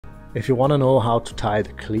If you want to know how to tie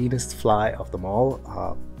the cleanest fly of them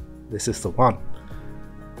all, this is the one.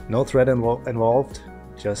 No thread involved,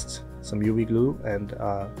 just some UV glue and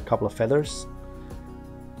a couple of feathers.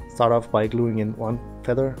 Start off by gluing in one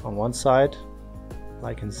feather on one side,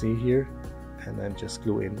 like you can see here, and then just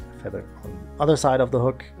glue in a feather on the other side of the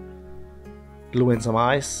hook. Glue in some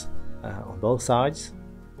eyes on both sides,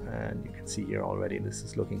 and you can see here already this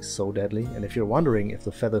is looking so deadly. And if you're wondering if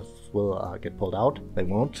the feathers will get pulled out, they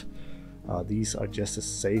won't. These are just as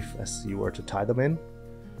safe as you were to tie them in.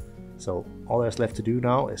 So all there's left to do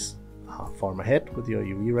now is form a head with your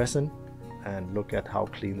UV resin and look at how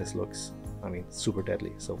clean this looks. I mean, super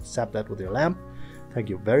deadly. So zap that with your lamp. Thank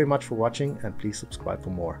you very much for watching, and please subscribe for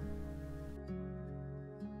more.